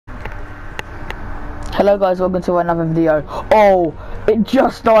Hello guys, welcome to another video. Oh, it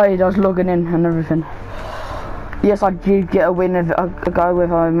just died. I was logging in and everything. Yes, I did get a win of a guy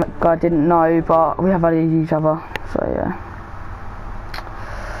with a guy I didn't know, but we have added each other. So yeah.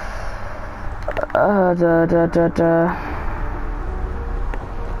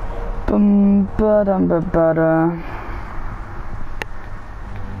 Bum ba dum ba ba da.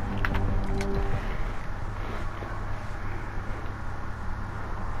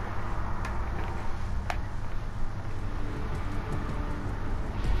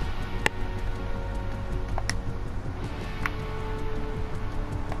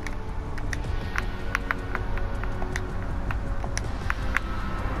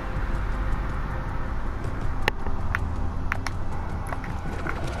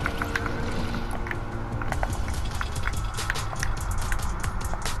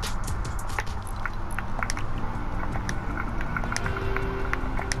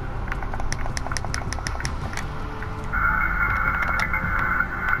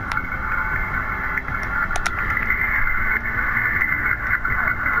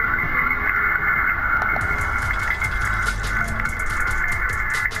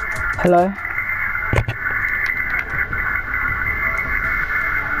 Hello?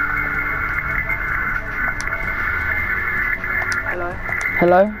 Hello?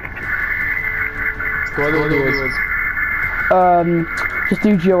 Hello? Just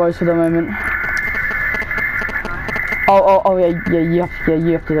do duos for the moment. Oh yeah, you have to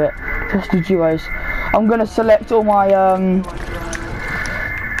do it. Just do duos. I'm gonna select all my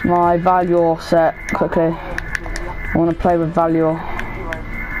my Valor set quickly. I wanna play with Valor.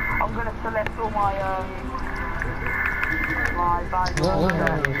 I'm gonna select all my my Valor. I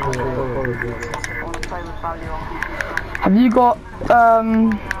wanna play with Valor. Have you got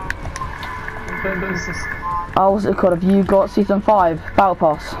oh, what's it called? Have you got season 5 battle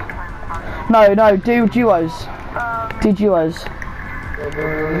pass? No, do duos. Do duos.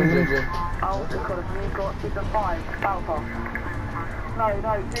 Oh, what's it called? Have you got season 5 battle pass? No,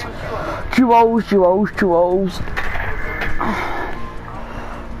 do duos.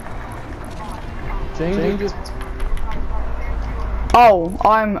 Changes. Oh,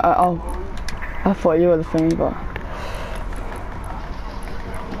 I'm oh, I thought you were the thing, but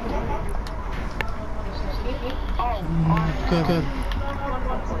Good.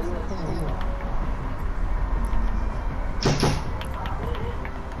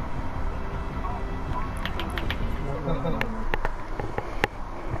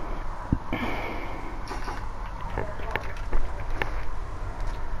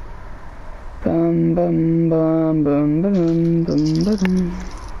 bum bum bum bum bum bum bum.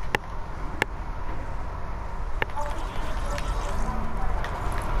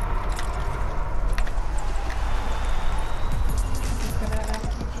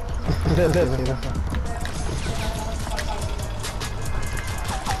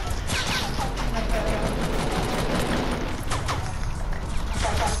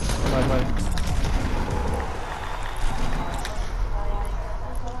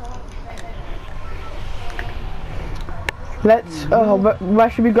 Let's. Where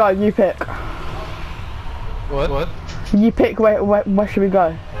should we go? You pick. What? You pick. Where should we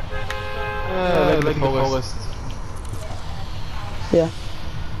go? Like the forest. Yeah.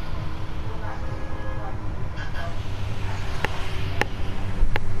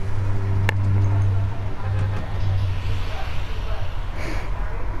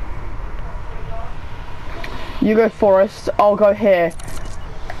 You go forest. I'll go here.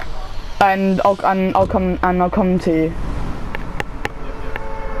 And I'll come to you.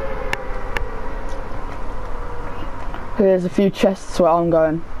 There's a few chests where I'm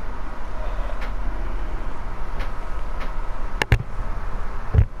going.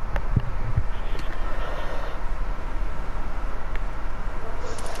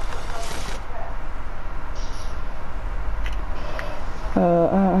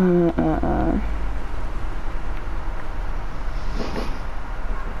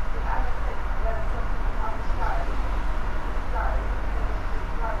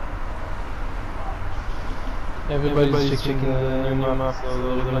 Everybody's checking the new map,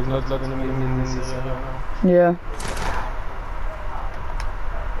 so there's not lots of enemies in this area now. Yeah.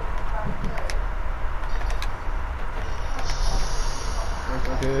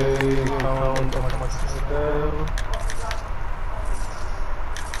 Okay, found what's there.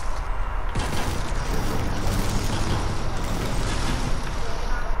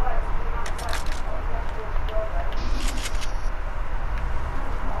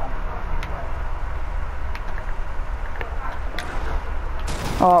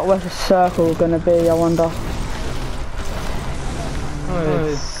 Oh, where's the circle gonna be, I wonder? Oh,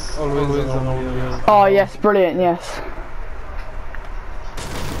 it's always on. Oh yes, brilliant, yes.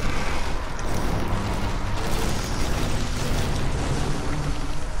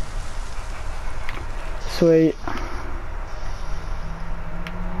 Sweet.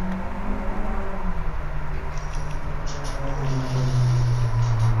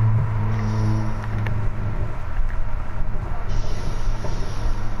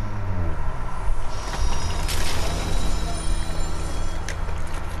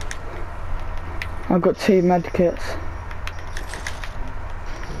 I've got 2 medkits.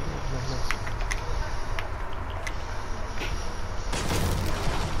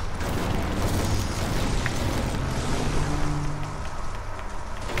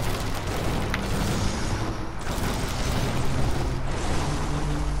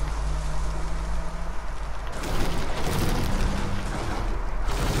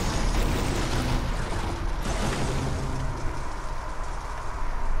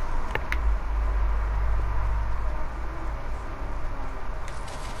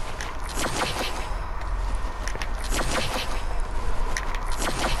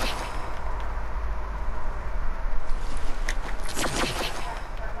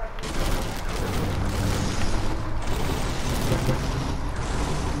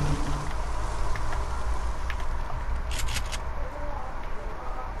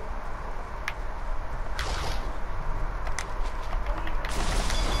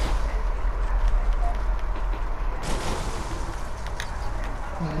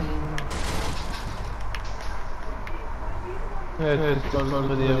 Yeah, it's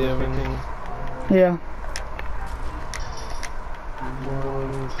already everything. Yeah.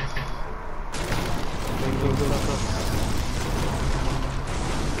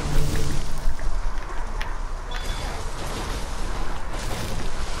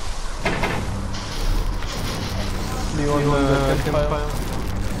 Do you want the campfire?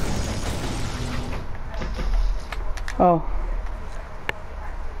 Oh.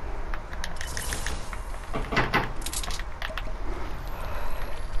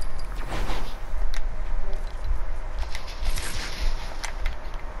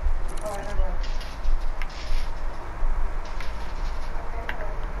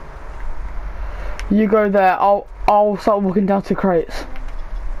 You go there, I'll start walking down to crates.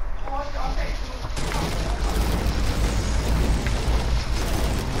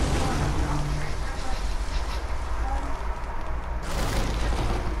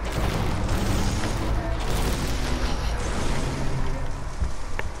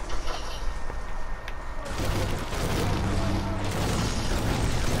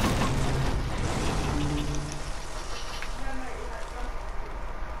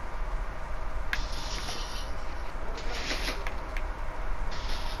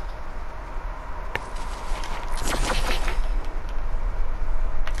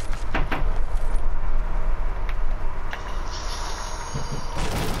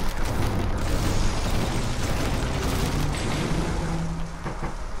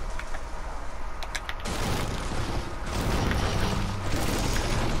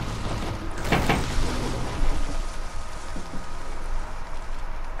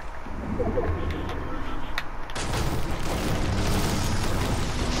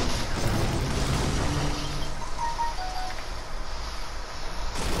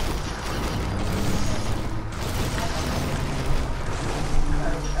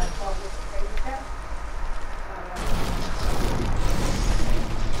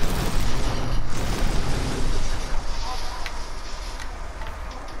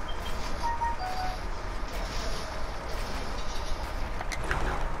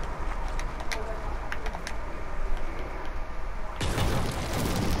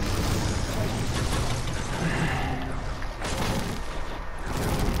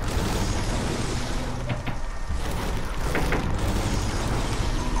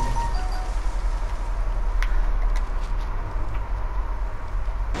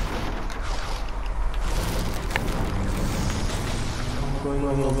 Going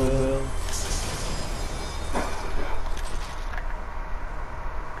over there.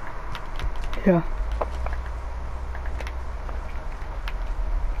 Yeah.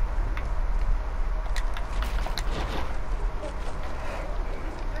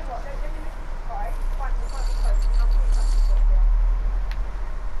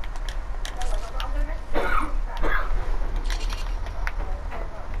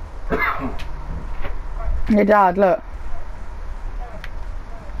 Hey Dad, look.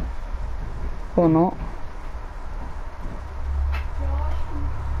 Or not.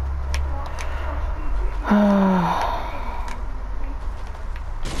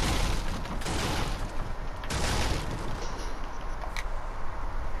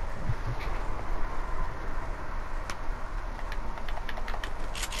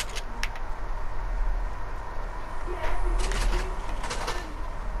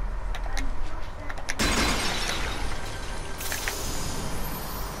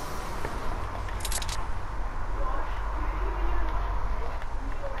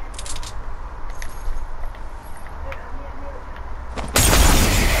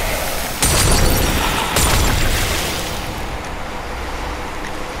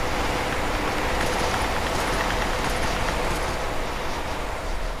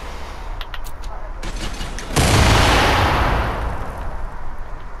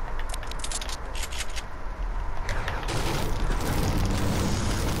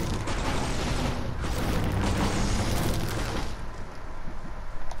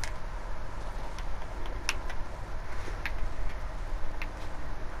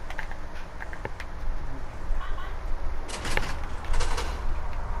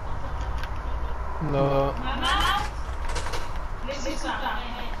 لا.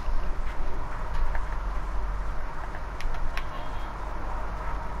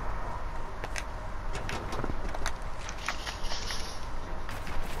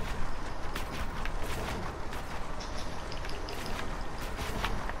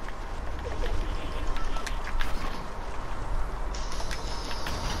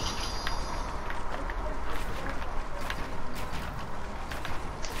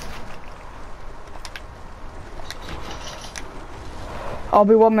 I'll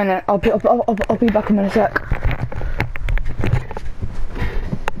be 1 minute. I'll be back in a sec.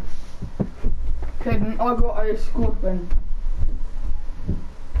 Caden, I got a scorpion.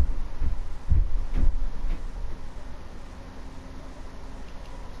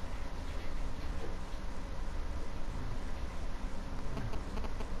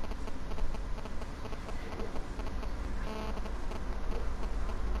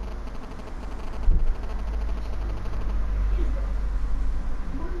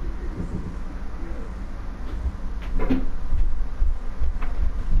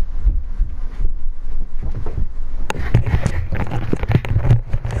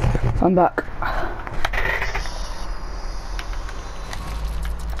 I'm back.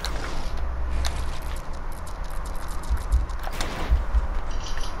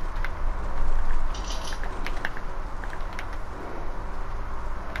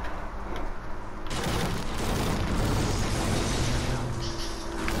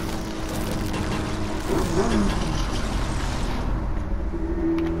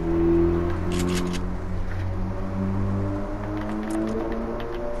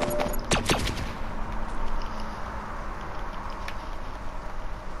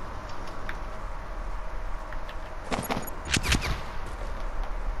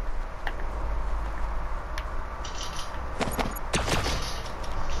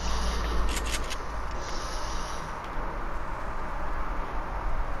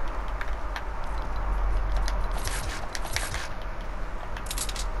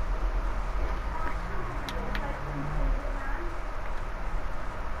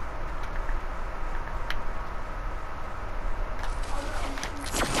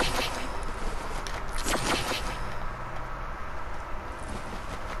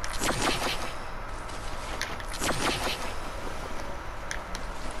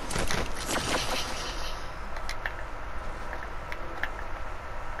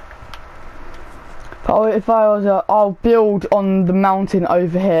 Oh, if I was, I'll build on the mountain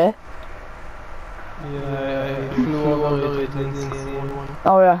over here. Yeah, I flew over it, didn't see anyone.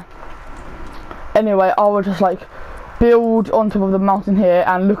 Oh yeah. Anyway, I will just like build on top of the mountain here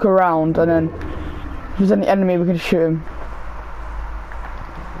and look around, and then if there's any enemy, we can shoot him.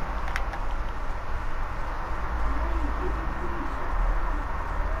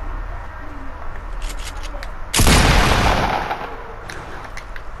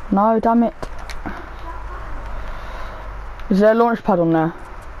 No, damn it. Is there a launch pad on there?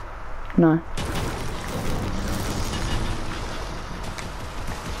 No.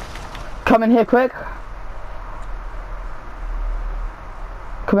 Come in here quick.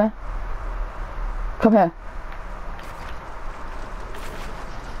 Come here. Come here.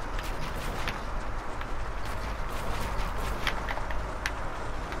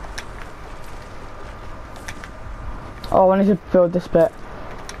 Oh, I need to build this bit.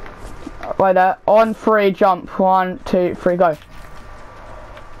 Right there. On 3, jump. 1, 2, 3, go.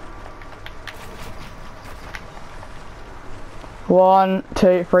 One,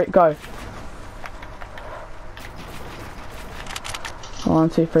 2, 3, go. 1,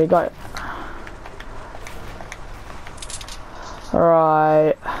 2, 3, go.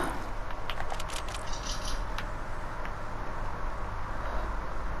 Right.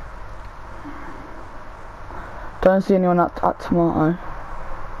 Don't see anyone at tomato.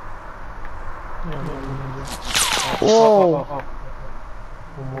 Whoa.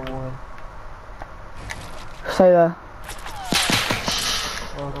 Stay there.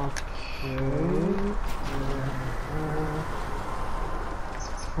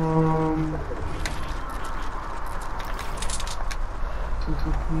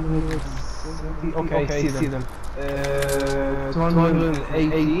 Okay, see them.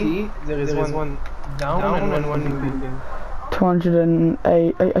 280. There is one down and one building.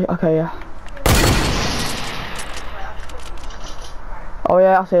 208. Okay, yeah. Oh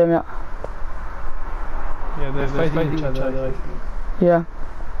yeah, I see him. Yeah. Yeah, they're fighting each other. Yeah.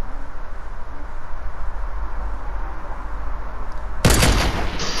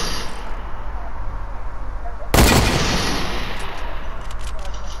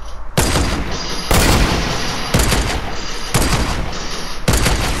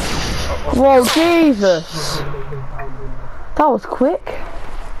 Whoa, Jesus! That was quick.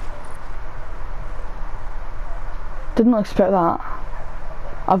 Did not expect that.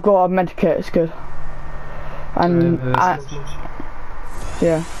 I've got a medikit, it's good. And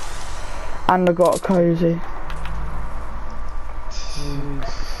yeah. And I got a cozy.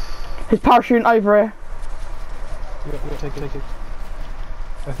 He's parachuting over here. Yeah, take it.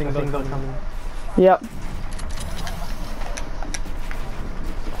 I think they're coming. Yep.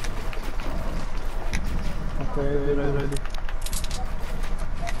 Okay, they're ready.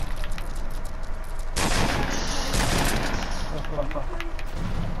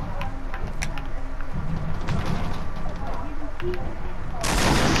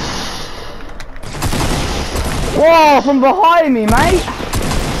 Whoa, from behind me, mate!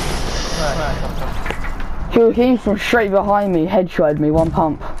 He came from straight behind me, headshotted me, one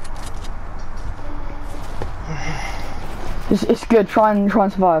pump. It's good, try and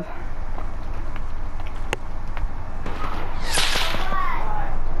survive.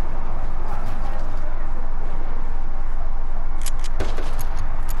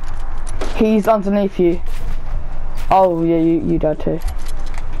 He's underneath you. Oh yeah, you died too.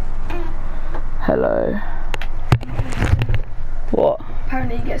 Hello. What?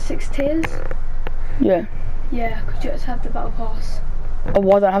 Apparently you get 6 tiers. Yeah. Yeah, because you have to have the battle pass. Oh,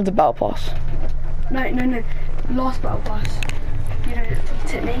 well, I don't have the battle pass. No. Last battle pass. You don't have to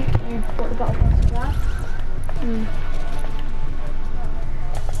tip me. You got the battle pass for that.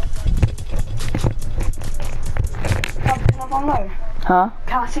 Can I run low? Huh?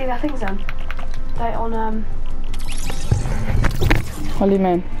 Can I see their things then? They on What do you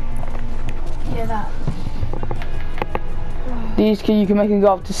mean? yeah, that. These you can make them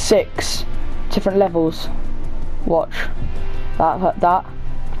go up to 6 different levels. Watch. That.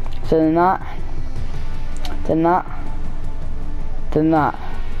 So then that. Then that. Then that.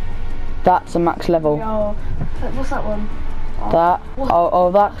 That's a max level. Yo, what's that one? Oh, That.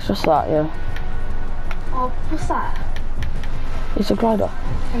 Oh, that's just that, yeah. Oh, what's that? It's a glider.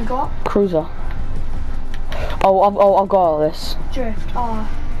 And got? Cruiser. Oh, I've got all this. Drift. Oh,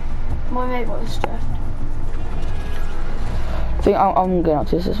 my mate got this drift. I think I'm going up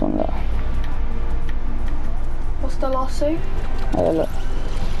to this one though. What's the last suit? Oh, look.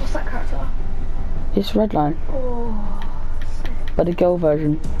 What's that character? It's Redline, Oh, sick. but the girl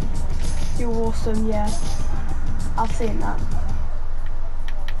version. You're awesome, yeah. I've seen that.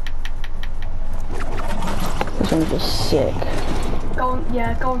 This one's just sick. Go on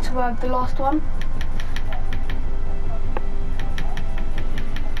to the last one.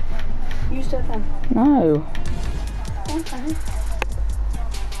 Use it then. No. Okay.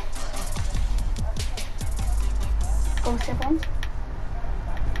 Go on to the other ones.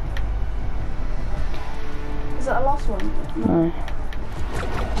 Is that the last one? No.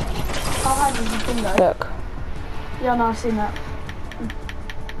 How high does the thing go? Look. Yeah, no, I've seen that.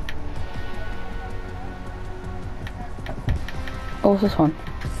 Oh, what's this one?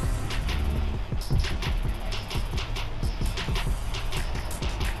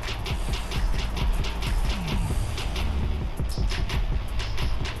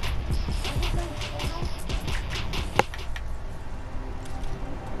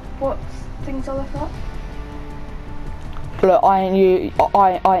 What things are left up? Look, I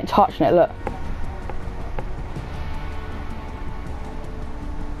ain't touching it, look.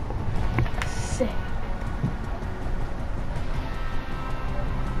 Sick.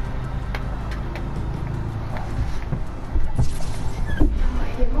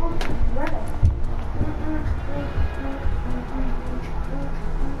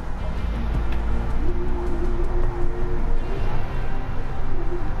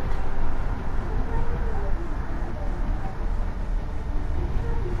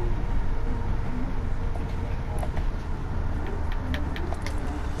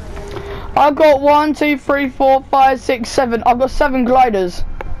 I've got 1, 2, 3, 4, 5, 6, 7. I've got 7 gliders.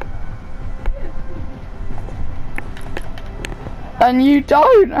 And you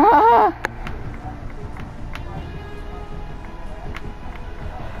don't.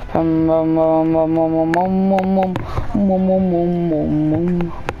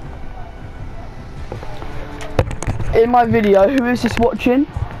 In my video, who is this watching?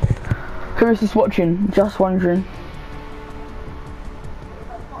 Who is this watching? Just wondering.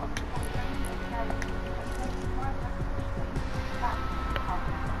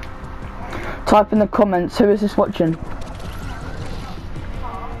 Type in the comments, who is this watching?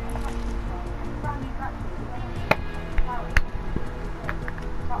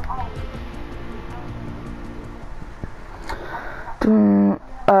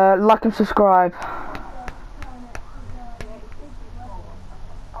 Like and subscribe.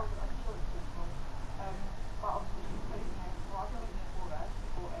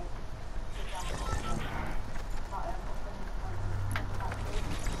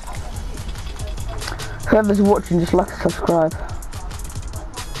 Whoever's watching, just like and subscribe.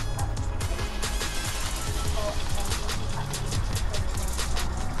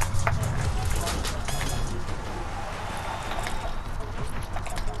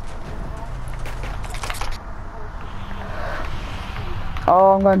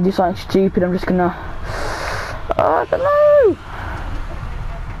 Oh, I'm gonna do something stupid. I'm just gonna. I don't know.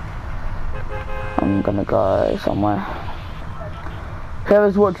 I'm gonna go somewhere.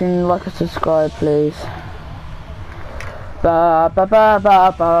 Whoever's watching, like and subscribe, please. Ba ba ba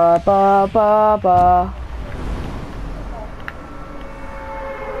ba ba ba ba ba.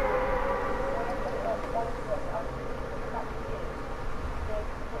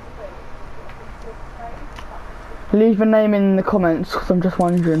 Leave a name in the comments, because I'm just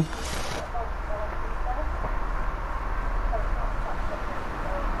wondering.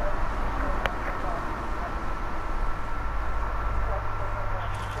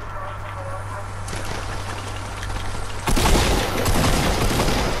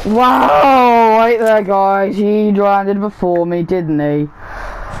 Wow! Right there, guys. He landed before me, didn't he?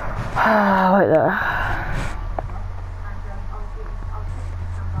 Right there.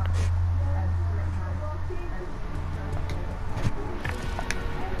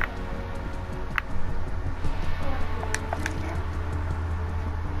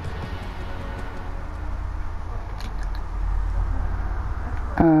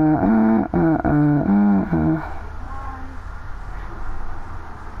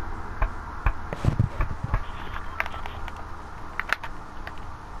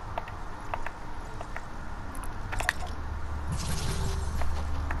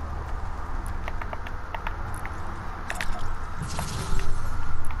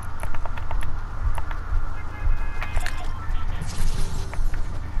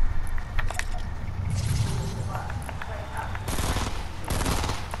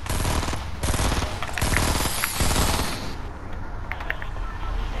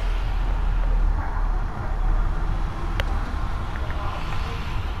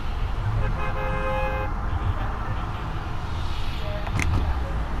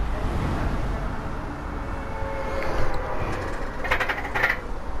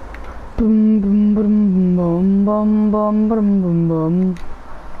 Boom boom boom boom boom boom boom boom boom.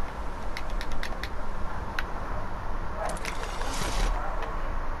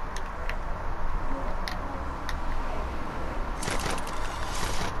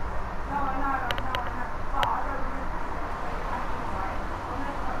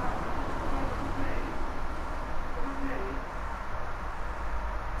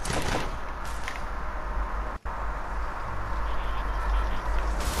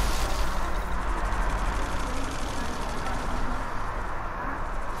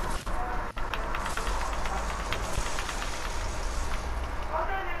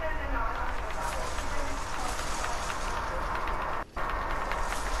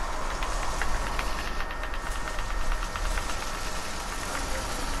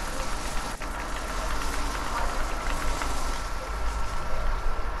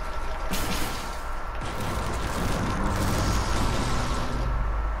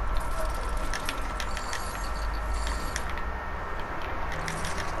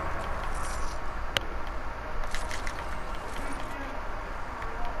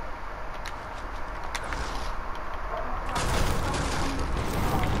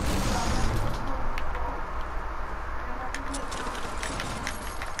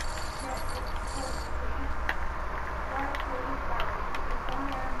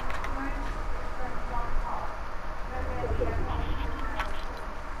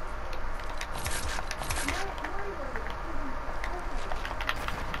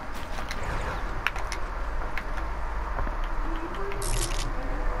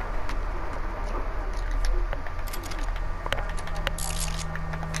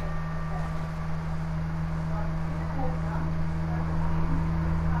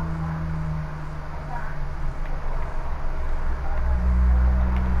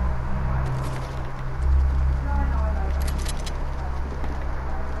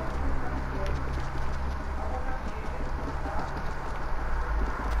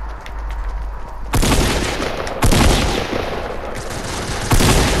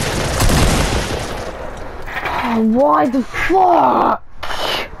 Why the fuck?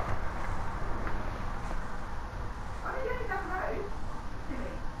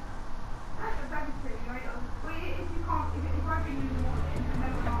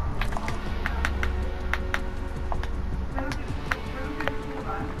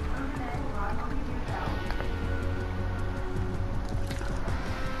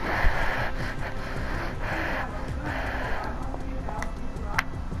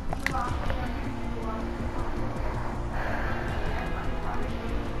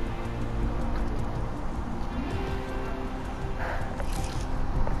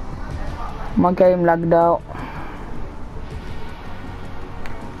 My game lagged out.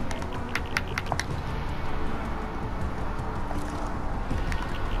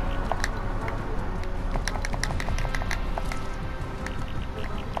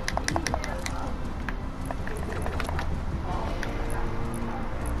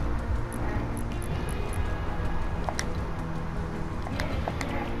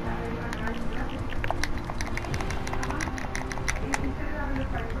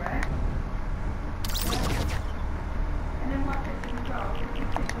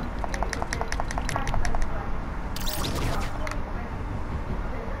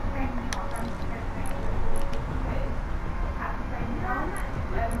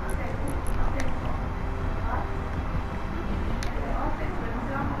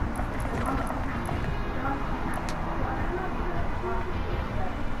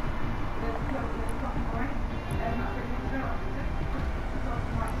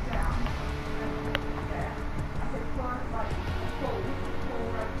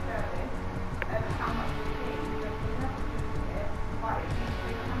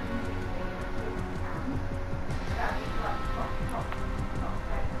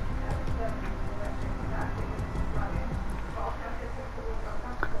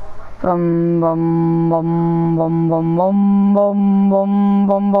 Bum bum bum bum bum bum bum bum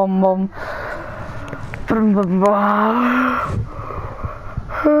bum bum bum. Bum bum bum.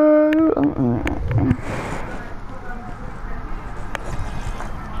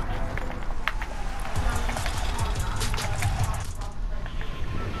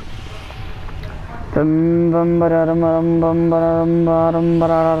 Bum bum bum bum bum bum bum bum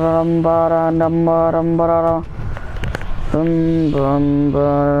bum bum. Bum bum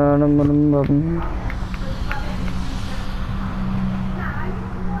bum bum bum.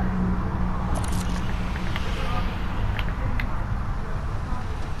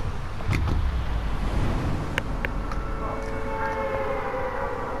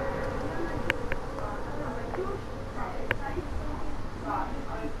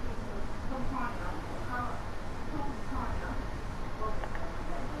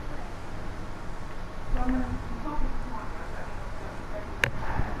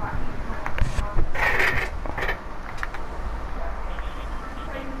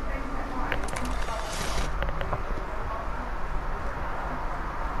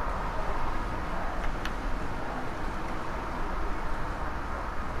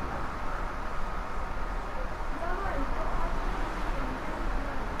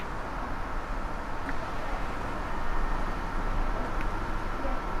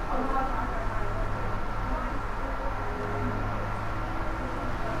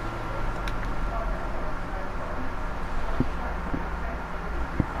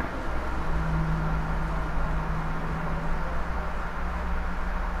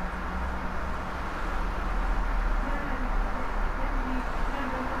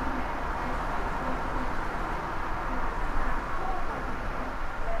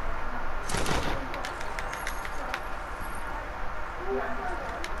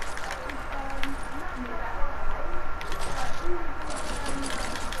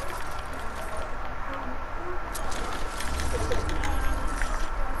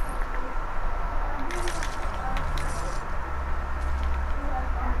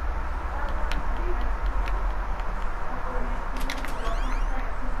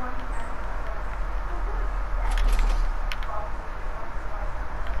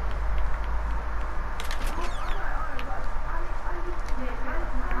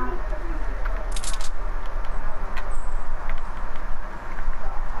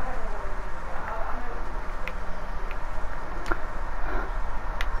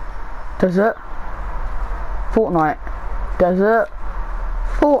 Desert. Fortnite. Desert.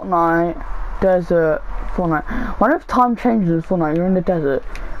 Fortnite. Desert. Fortnite. Wonder if time changes in Fortnite. You're in the desert,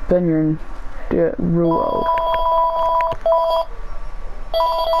 then you're in the real world.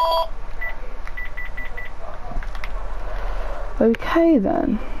 Okay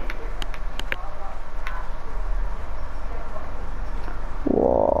then.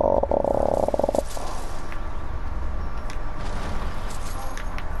 Whoa.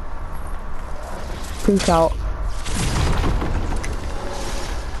 Peace out.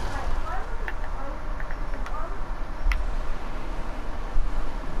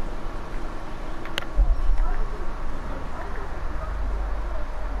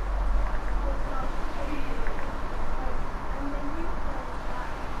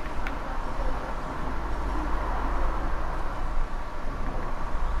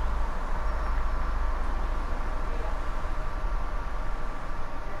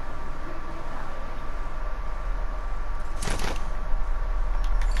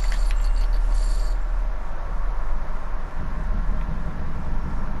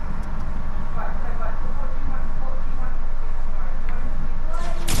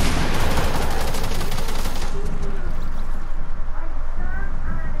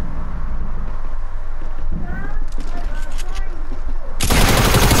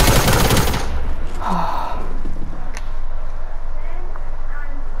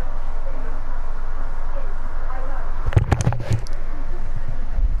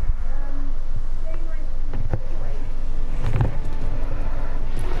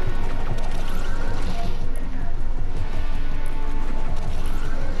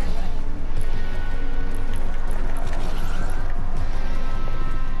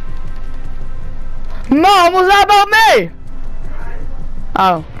 Mom, was that about me?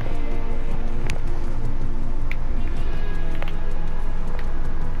 Oh.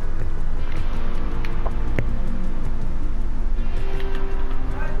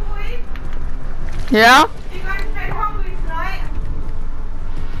 Yeah? You guys stay hungry tonight?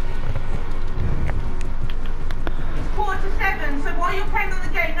 It's 6:45, so while you're playing on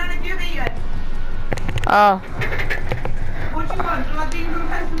the game, none of you have eaten. Oh. What do you want? Do you like beans and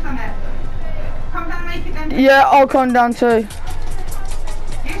toast on it? Come down and make it then. Yeah, I'll come down too.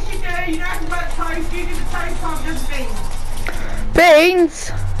 Yes you do, you don't have to work toast, you do the toast part, just beans.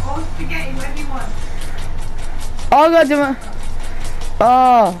 Beans? Or spaghetti, whatever you want. I gotta do it.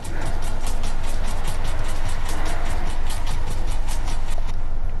 Oh.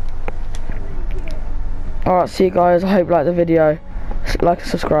 Alright, see you guys. I hope you like the video. Like and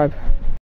subscribe.